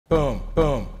Boom,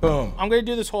 boom, boom. I'm gonna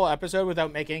do this whole episode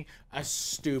without making a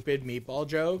stupid meatball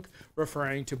joke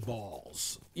referring to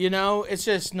balls. You know, it's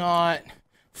just not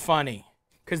funny.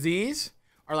 Cause these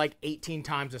are like 18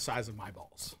 times the size of my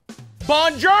balls.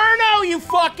 Buongiorno, you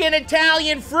fucking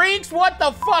Italian freaks! What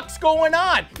the fuck's going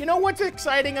on? You know what's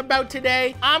exciting about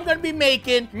today? I'm gonna be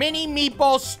making mini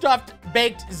meatball stuffed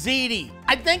baked ziti.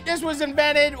 I think this was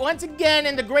invented once again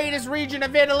in the greatest region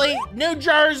of Italy, New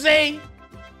Jersey.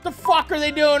 The fuck are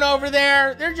they doing over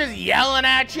there? They're just yelling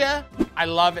at you. I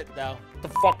love it though. What the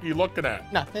fuck are you looking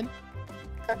at? Nothing.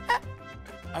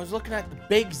 I was looking at the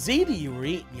big ziti you were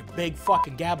eating, you big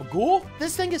fucking gabagool.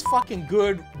 This thing is fucking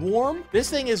good warm. This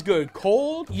thing is good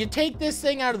cold. You take this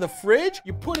thing out of the fridge,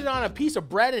 you put it on a piece of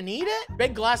bread and eat it?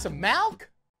 Big glass of milk?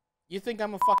 You think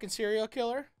I'm a fucking serial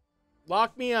killer?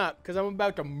 Lock me up, because I'm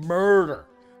about to murder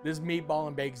this meatball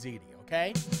and baked ziti,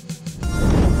 okay?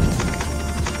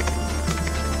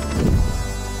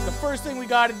 The first thing we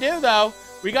gotta do though,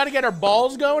 we gotta get our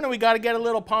balls going and we gotta get a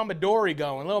little pomodori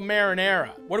going, a little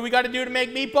marinara. What do we gotta do to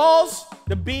make meatballs?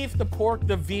 The beef, the pork,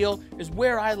 the veal is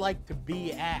where I like to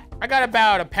be at. I got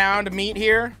about a pound of meat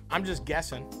here. I'm just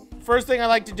guessing. First thing I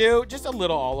like to do, just a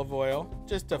little olive oil,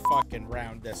 just to fucking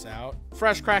round this out.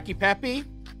 Fresh cracky peppy.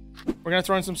 We're gonna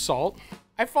throw in some salt.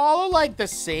 I follow like the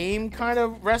same kind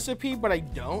of recipe, but I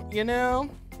don't, you know?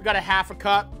 We got a half a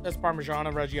cup, that's Parmesan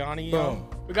Reggiani. Boom.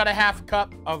 We got a half a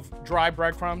cup of dry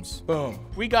breadcrumbs. Boom.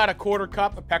 We got a quarter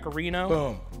cup of pecorino.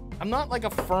 Boom. I'm not like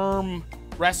a firm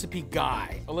recipe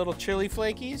guy. A little chili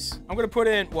flakies. I'm gonna put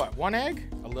in, what, 1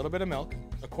 egg? A little bit of milk,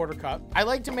 a quarter cup. I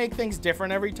like to make things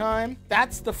different every time.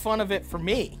 That's the fun of it for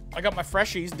me. I got my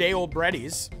freshies, day-old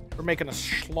breadies. We're making a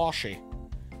sloshy.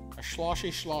 A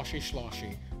sloshy.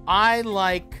 I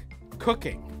like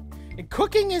cooking. And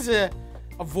cooking is a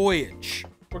voyage.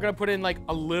 We're gonna put in like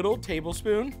a little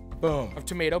tablespoon Boom. of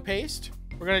tomato paste.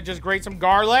 We're gonna just grate some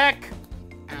garlic.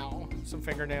 Ow, some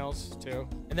fingernails too.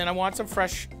 And then I want some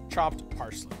fresh chopped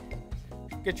parsley.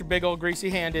 Get your big old greasy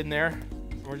hand in there.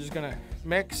 We're just gonna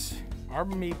mix our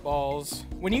meatballs.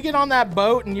 When you get on that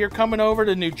boat and you're coming over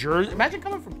to New Jersey, imagine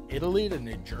coming from Italy to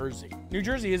New Jersey. New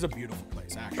Jersey is a beautiful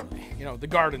place, actually. You know, the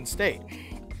Garden State.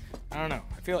 I don't know,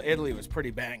 I feel Italy was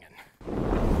pretty banging.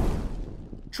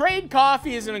 Trade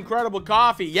Coffee is an incredible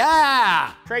coffee,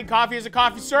 yeah! Trade Coffee is a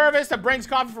coffee service that brings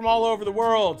coffee from all over the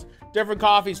world. Different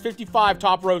coffees, 55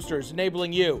 top roasters,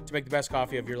 enabling you to make the best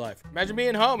coffee of your life. Imagine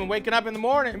being home and waking up in the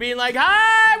morning and being like,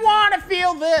 I wanna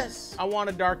feel this. I want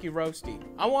a darky roasty.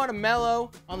 I want a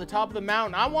mellow on the top of the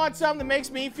mountain. I want something that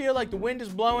makes me feel like the wind is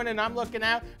blowing and I'm looking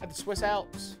out at the Swiss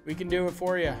Alps. We can do it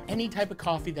for you. Any type of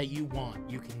coffee that you want,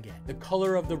 you can get. The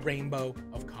color of the rainbow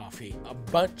of coffee. A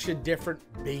bunch of different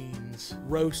beans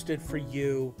roasted for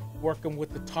you, working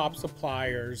with the top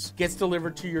suppliers, gets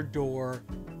delivered to your door.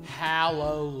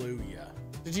 Hallelujah.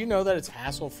 Did you know that it's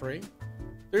hassle-free?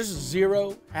 There's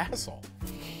zero hassle.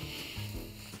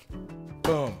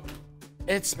 Boom.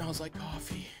 It smells like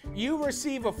coffee. You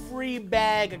receive a free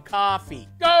bag of coffee.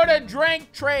 Go to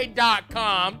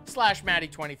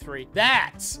drinktrade.com/Matty23.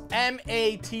 That's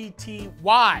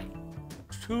M-A-T-T-Y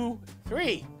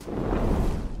 23.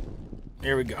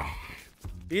 Here we go.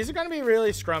 These are gonna be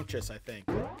really scrumptious, I think.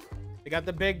 They got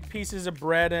the big pieces of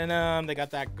bread in them. They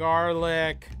got that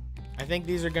garlic. I think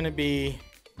these are gonna be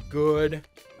good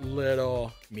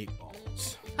little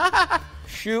meatballs.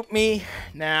 Shoot me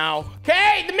now.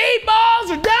 Okay, the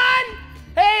meatballs are done.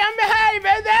 Hey,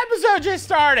 man, the episode just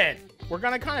started. We're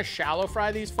gonna kind of shallow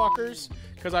fry these fuckers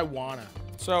because I wanna.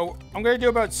 So I'm gonna do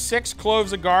about 6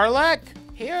 cloves of garlic.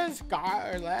 Here's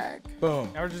garlic.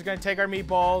 Boom. Now we're just gonna take our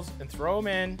meatballs and throw them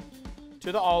in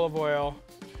to the olive oil.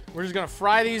 We're just gonna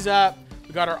fry these up.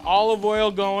 We got our olive oil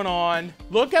going on.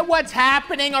 Look at what's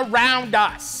happening around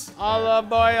us.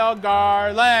 Olive oil,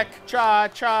 garlic, cha,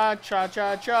 cha, cha,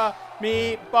 cha, cha.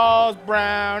 Meatballs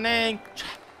browning, cha,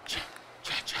 cha,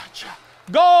 cha, cha, cha.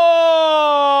 Go!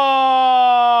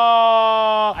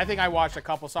 I think I watched a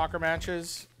couple soccer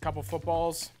matches, a couple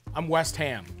footballs. I'm West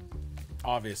Ham,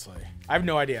 obviously. I have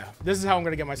no idea. This is how I'm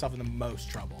gonna get myself in the most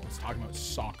trouble. It's talking about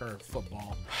soccer,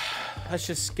 football. Let's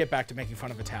just skip back to making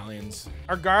fun of Italians.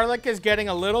 Our garlic is getting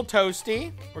a little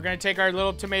toasty. We're gonna take our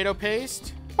little tomato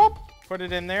paste, pop, put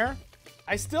it in there.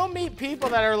 I still meet people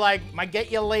that are like, my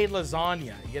get you laid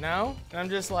lasagna, you know? And I'm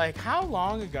just like, how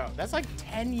long ago? That's like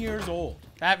 10 years old,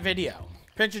 that video.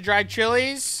 Pinch of dried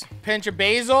chilies, pinch of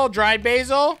basil, dried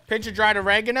basil, pinch of dried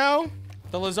oregano.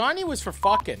 The lasagna was for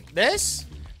fucking. This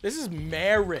is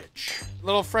marriage. A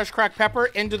little fresh cracked pepper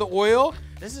into the oil.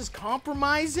 This is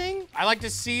compromising. I like to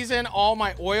season all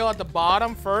my oil at the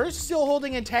bottom first, still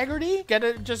holding integrity.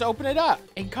 Just open it up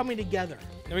and coming together.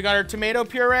 Then we got our tomato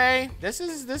puree. This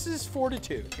is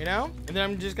fortitude, you know? And then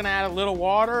I'm just gonna add a little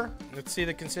water. Let's see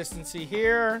the consistency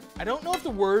here. I don't know if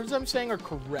the words I'm saying are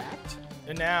correct.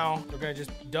 And now we're gonna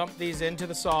just dump these into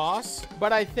the sauce,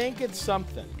 but I think it's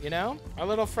something, you know? Our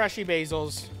little freshy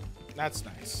basils, that's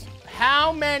nice.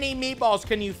 How many meatballs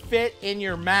can you fit in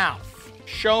your mouth?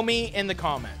 Show me in the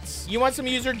comments. You want some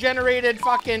user-generated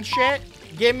fucking shit?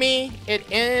 Give me it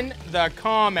in the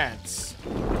comments.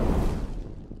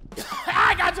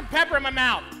 I got some pepper in my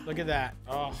mouth. Look at that.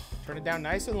 Oh, turn it down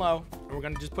nice and low. And we're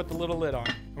gonna just put the little lid on.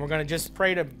 And we're gonna just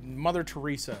pray to Mother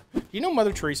Teresa. You know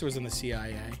Mother Teresa was in the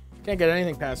CIA? Can't get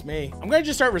anything past me. I'm gonna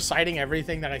just start reciting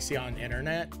everything that I see on the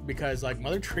internet because like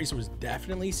Mother Teresa was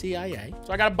definitely CIA.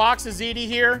 So I got a box of ziti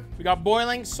here. We got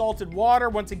boiling salted water.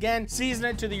 Once again, season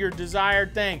it to your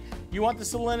desired thing. You want the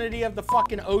salinity of the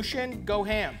fucking ocean? Go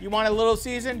ham. You want a little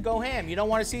season? Go ham. You don't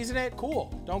want to season it? Cool.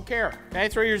 Don't care. Okay,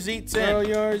 throw your zits in. Throw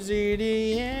your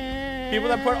ziti in. People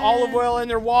that put olive oil in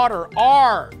their water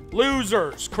are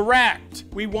losers, correct.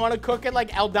 We want to cook it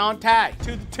like al dente,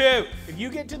 to the tooth. If you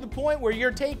get to the point where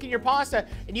you're taking your pasta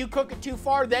and you cook it too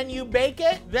far, then you bake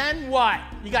it, then what?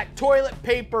 You got toilet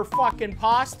paper fucking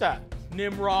pasta,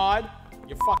 Nimrod,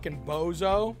 you fucking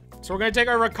bozo. So we're gonna take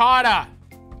our ricotta.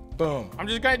 Boom. I'm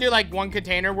just gonna do like 1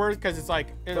 container worth because it's like,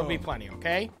 it'll be plenty,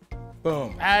 okay?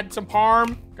 Boom. Add some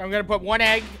parm. I'm gonna put 1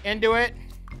 egg into it.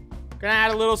 Gonna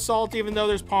add a little salt even though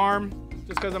there's parm,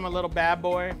 just because I'm a little bad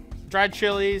boy. Dried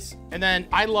chilies, and then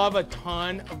I love a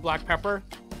ton of black pepper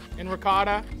in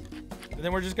ricotta. And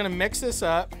then we're just gonna mix this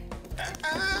up.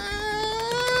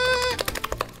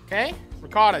 Okay,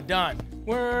 ricotta done.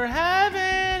 We're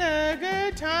having a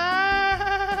good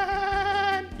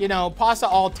time. You know, pasta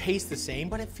all tastes the same,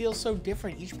 but it feels so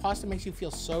different. Each pasta makes you feel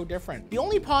so different. The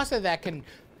only pasta that can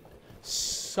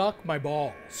suck my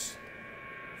balls,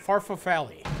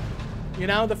 farfalle. You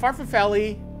know, the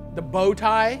farfalle, the bow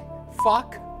tie,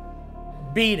 fuck,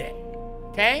 beat it,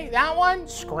 okay? That one,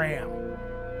 scram.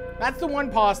 That's the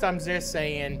one pasta I'm just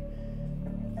saying,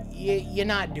 you're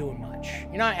not doing much.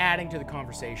 You're not adding to the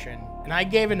conversation. And I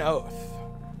gave an oath,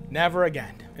 never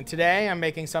again. And today I'm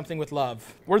making something with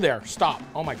love. We're there, stop,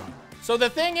 oh my God. So the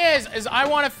thing is I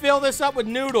wanna fill this up with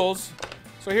noodles.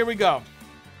 So here we go,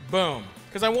 boom.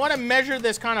 Because I wanna measure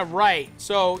this kind of right.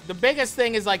 So the biggest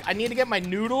thing is like, I need to get my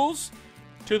noodles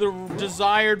to the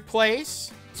desired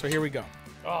place. So here we go.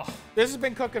 Oh, this has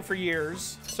been cooking for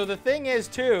years. So the thing is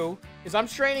too, is I'm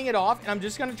straining it off and I'm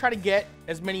just gonna try to get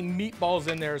as many meatballs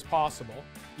in there as possible.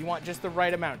 You want just the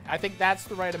right amount. I think that's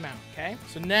the right amount, okay?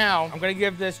 So now I'm gonna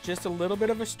give this just a little bit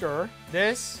of a stir.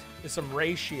 This is some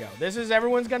ratio. This is,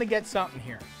 everyone's gonna get something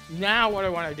here. Now what I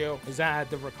wanna do is add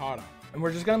the ricotta. And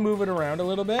we're just gonna move it around a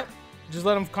little bit. Just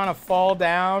let them kind of fall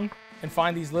down and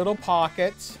find these little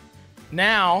pockets.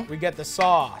 Now we get the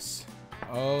sauce.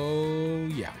 Oh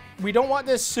yeah. We don't want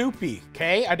this soupy,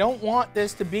 okay? I don't want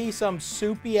this to be some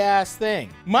soupy ass thing.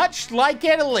 Much like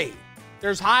Italy,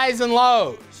 there's highs and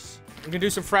lows. We're gonna do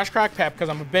some fresh cracked pep because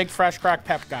I'm a big fresh cracked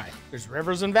pep guy. There's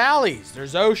rivers and valleys,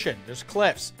 there's ocean, there's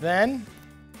cliffs. Then,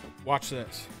 watch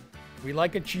this. We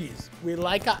like a cheese. We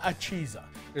like a cheese.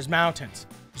 There's mountains,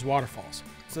 there's waterfalls.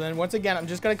 So then once again, I'm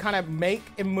just gonna kind of make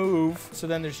it move. So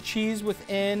then there's cheese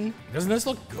within. Doesn't this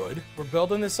look good? We're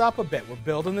building this up a bit. We're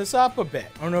building this up a bit.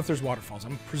 I don't know if there's waterfalls.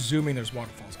 I'm presuming there's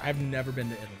waterfalls. I've never been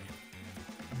to Italy.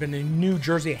 I've been to New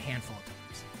Jersey a handful of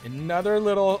times. Another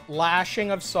little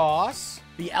lashing of sauce.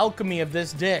 The alchemy of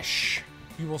this dish,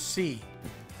 you will see.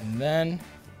 And then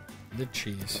the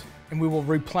cheese. And we will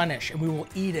replenish and we will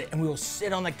eat it and we will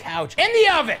sit on the couch in the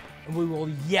oven and we will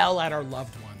yell at our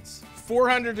loved ones.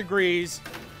 400 degrees,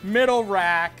 middle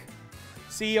rack.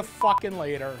 See you fucking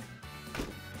later.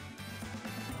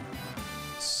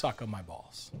 Suck on my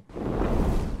balls.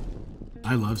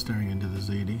 I love staring into the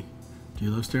ziti. Do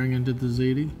you love staring into the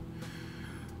ziti?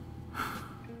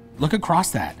 Look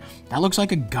across that. That looks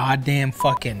like a goddamn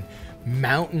fucking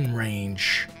mountain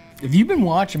range. If you've been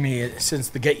watching me since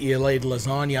the Get You Laid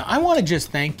lasagna, I want to just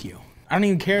thank you. I don't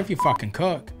even care if you fucking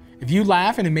cook. If you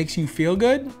laugh and it makes you feel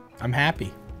good, I'm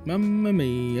happy. Mamma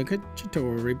mia,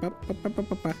 cacciatore, ba, ba, ba, ba,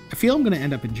 ba, ba. I feel I'm gonna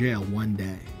end up in jail one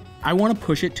day. I want to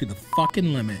push it to the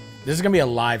fucking limit. This is gonna be a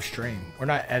live stream. We're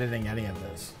not editing any of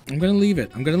this. I'm gonna leave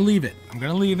it. I'm gonna leave it. I'm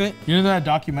gonna leave it. You know that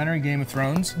documentary Game of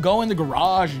Thrones? Go in the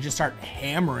garage and just start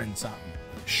hammering something.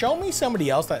 Show me somebody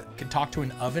else that can talk to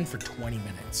an oven for 20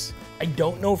 minutes. I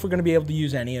don't know if we're gonna be able to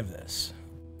use any of this.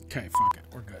 Okay, fuck it.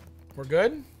 We're good. We're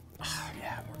good? Oh,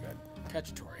 yeah, we're good.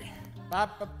 Cacciatore.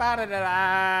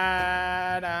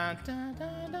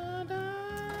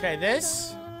 Okay,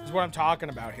 this is what I'm talking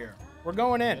about here. We're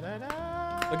going in.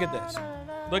 Look at this.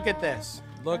 Look at this.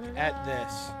 Look at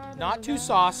this. Not too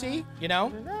saucy, you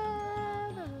know?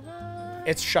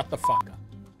 It's shut the fuck up.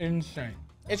 Insane.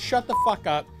 It's shut the fuck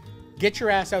up. Get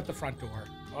your ass out the front door.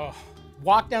 Ugh.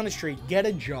 Walk down the street, get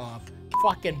a job,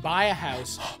 fucking buy a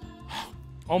house.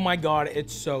 Oh my God,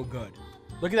 it's so good.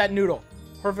 Look at that noodle,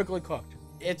 perfectly cooked.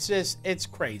 It's just, it's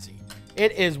crazy.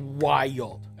 It is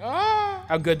wild.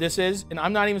 How good this is. And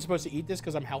I'm not even supposed to eat this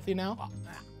because I'm healthy now.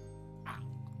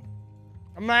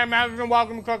 I'm Matty Matheson,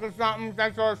 welcome to Cookin Something.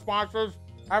 Thanks to our sponsors.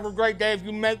 Have a great day. If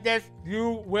you make this,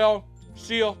 you will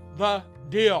seal the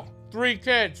deal. 3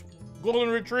 kids, golden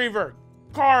retriever,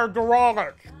 car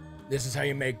garage. This is how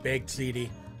you make baked ziti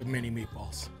with mini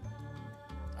meatballs.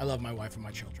 I love my wife and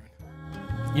my children.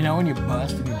 You know when you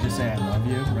bust and you just say I love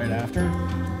you right after?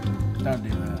 Don't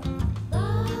do that.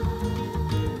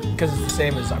 Because it's the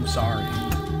same as I'm sorry.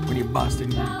 When you bust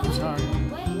and you, I'm sorry.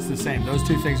 It's the same. Those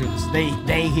two things are,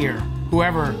 they hear.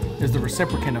 Whoever is the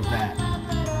reciprocant of that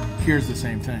hears the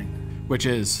same thing, which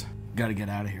is, gotta get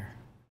out of here.